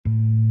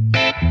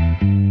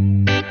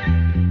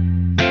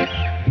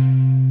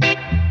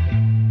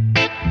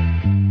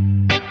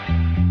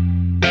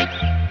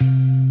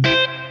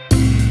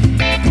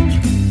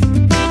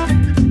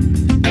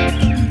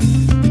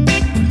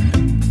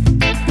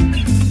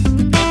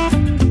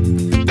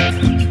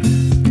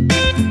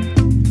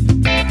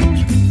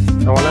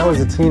As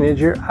a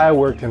teenager, I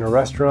worked in a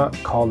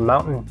restaurant called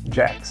Mountain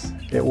Jack's.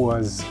 It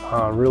was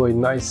a really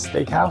nice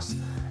steakhouse,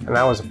 and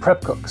I was a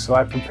prep cook, so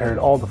I prepared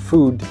all the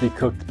food to be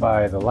cooked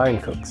by the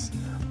line cooks,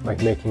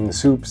 like making the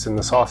soups and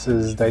the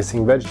sauces,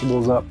 dicing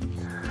vegetables up.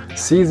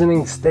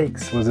 Seasoning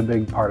steaks was a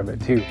big part of it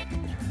too.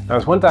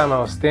 Now, one time I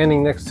was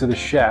standing next to the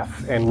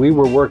chef, and we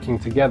were working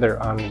together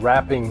on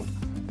wrapping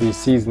these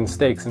seasoned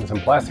steaks in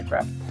some plastic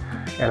wrap,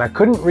 and I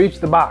couldn't reach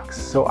the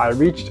box, so I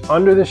reached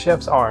under the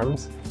chef's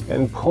arms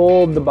and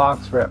pulled the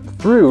box wrap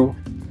through,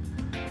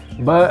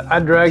 but I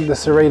dragged the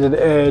serrated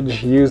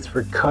edge used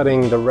for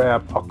cutting the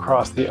wrap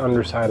across the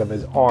underside of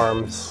his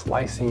arm,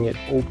 slicing it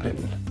open.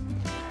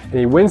 And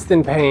he winced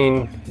in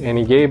pain, and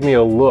he gave me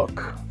a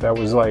look that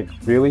was like,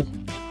 "Really?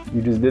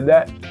 You just did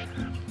that?"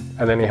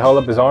 And then he held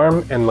up his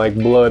arm, and like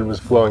blood was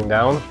flowing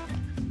down.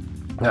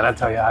 And I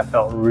tell you, I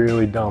felt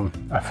really dumb.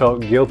 I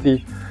felt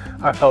guilty.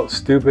 I felt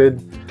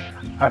stupid.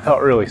 I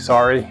felt really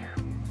sorry.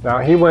 Now,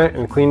 he went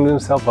and cleaned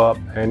himself up,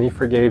 and he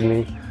forgave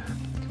me.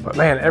 But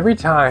man, every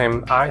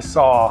time I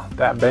saw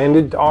that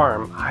bandaged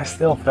arm, I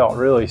still felt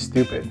really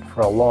stupid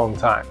for a long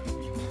time.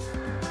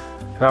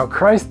 Now,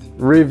 Christ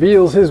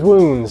reveals his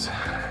wounds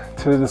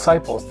to the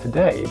disciples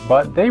today,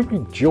 but they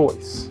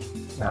rejoice.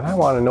 And I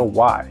want to know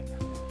why.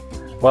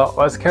 Well,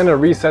 let's kind of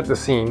reset the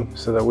scene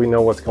so that we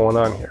know what's going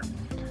on here.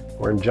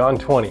 We're in John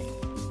 20.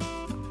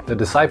 The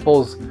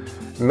disciples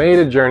made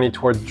a journey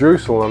towards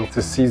Jerusalem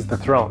to seize the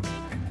throne.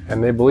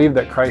 And they believe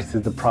that Christ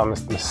is the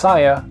promised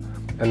Messiah,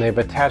 and they've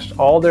attached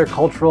all their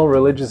cultural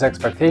religious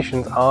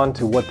expectations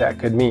onto what that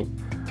could mean.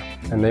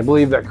 And they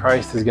believe that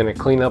Christ is going to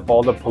clean up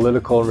all the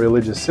political and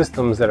religious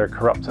systems that are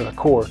corrupt to the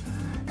core,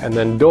 and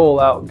then dole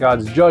out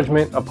God's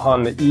judgment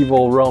upon the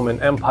evil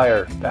Roman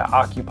Empire that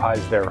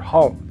occupies their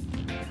home.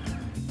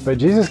 But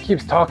Jesus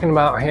keeps talking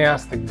about how he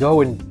has to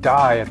go and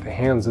die at the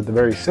hands of the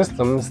very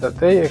systems that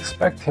they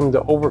expect him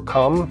to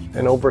overcome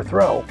and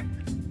overthrow.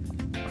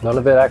 None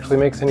of it actually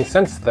makes any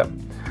sense to them.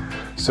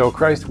 So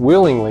Christ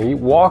willingly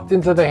walked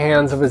into the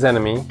hands of his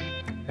enemy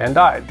and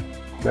died.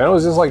 That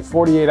was just like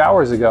 48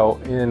 hours ago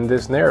in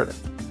this narrative.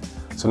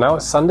 So now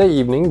it's Sunday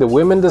evening. The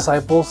women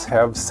disciples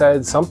have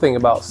said something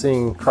about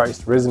seeing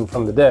Christ risen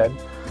from the dead,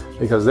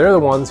 because they're the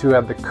ones who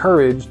had the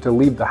courage to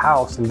leave the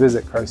house and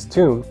visit Christ's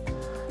tomb.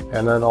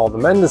 And then all the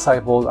men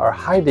disciples are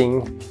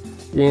hiding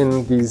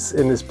in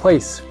this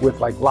place with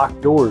like locked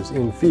doors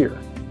in fear.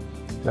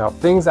 Now,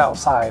 things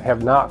outside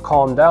have not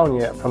calmed down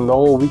yet from the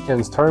whole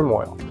weekend's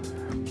turmoil.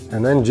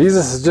 And then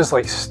Jesus is just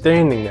like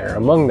standing there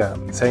among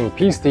them saying,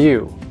 "Peace to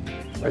you."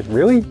 Like,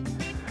 really?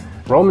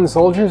 Roman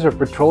soldiers are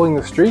patrolling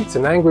the streets,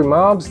 and angry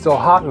mobs still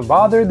hot and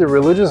bothered. The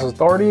religious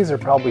authorities are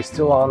probably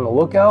still on the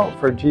lookout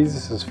for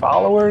Jesus's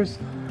followers,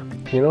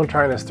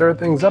 trying to stir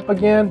things up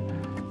again.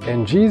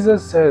 And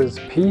Jesus says,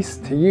 "Peace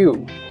to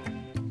you."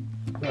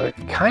 It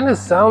kind of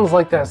sounds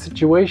like that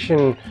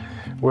situation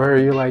where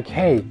you're like,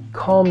 "Hey,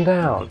 calm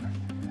down."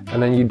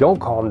 And then you don't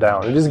calm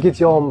down. It just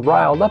gets you all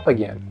riled up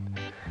again.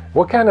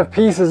 What kind of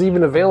peace is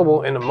even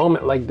available in a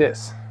moment like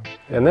this?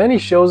 And then he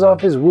shows off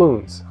his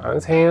wounds on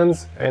his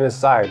hands and his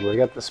side where he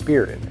got the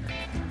spear in there.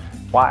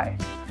 Why?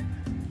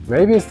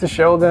 Maybe it's to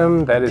show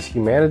them that his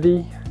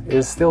humanity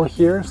is still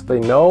here, so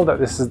they know that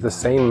this is the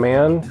same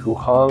man who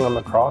hung on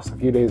the cross a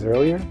few days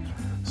earlier.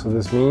 So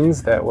this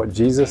means that what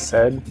Jesus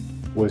said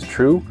was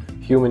true.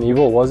 Human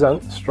evil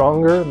wasn't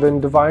stronger than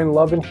divine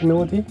love and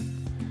humility.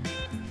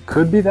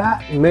 Could be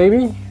that,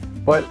 maybe,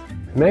 but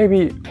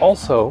maybe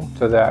also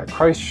to that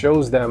Christ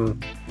shows them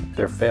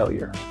their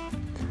failure.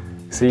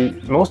 See,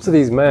 most of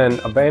these men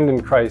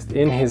abandoned Christ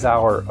in his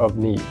hour of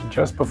need,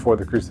 just before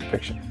the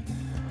crucifixion.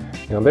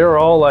 They were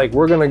all like,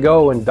 "We're going to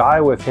go and die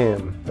with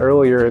him,"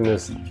 earlier in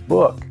this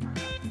book.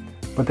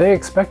 But they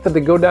expected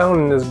to go down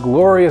in this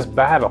glorious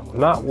battle,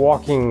 not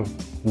walking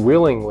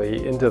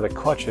willingly into the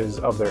clutches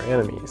of their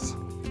enemies.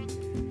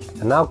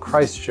 And now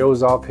Christ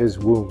shows off his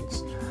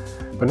wounds,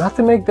 but not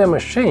to make them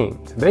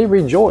ashamed. They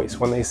rejoice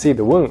when they see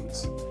the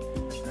wounds.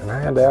 And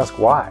I had to ask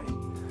why.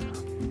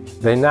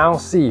 They now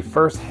see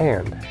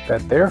firsthand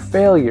that their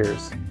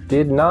failures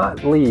did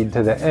not lead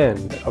to the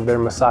end of their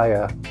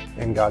Messiah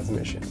and God's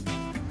mission.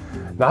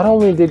 Not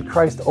only did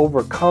Christ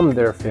overcome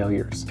their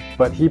failures,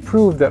 but he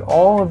proved that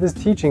all of his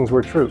teachings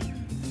were true.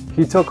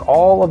 He took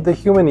all of the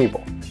human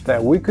evil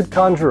that we could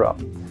conjure up.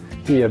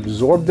 He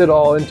absorbed it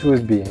all into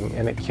his being,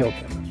 and it killed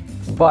him.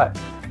 But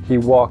he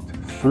walked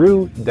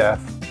through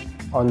death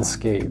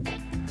unscathed,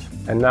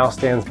 and now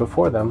stands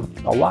before them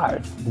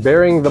alive,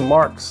 bearing the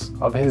marks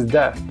of his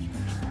death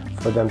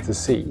for them to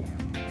see.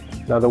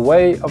 Now, the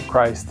way of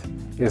Christ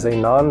is a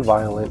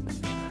non-violent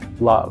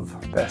love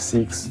that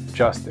seeks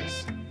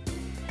justice.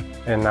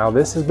 And now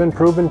this has been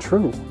proven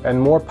true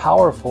and more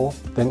powerful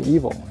than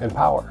evil and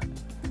power.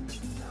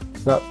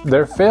 Now,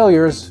 their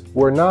failures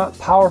were not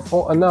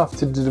powerful enough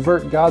to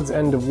divert God's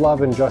end of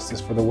love and justice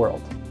for the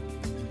world.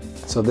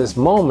 So this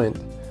moment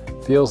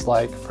feels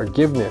like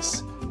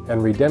forgiveness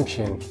and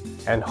redemption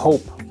and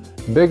hope,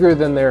 bigger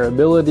than their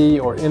ability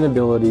or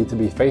inability to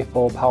be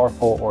faithful,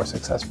 powerful, or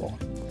successful.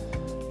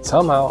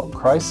 Somehow,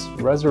 Christ's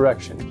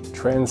resurrection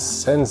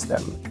transcends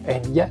them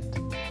and yet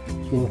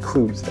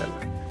includes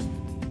them.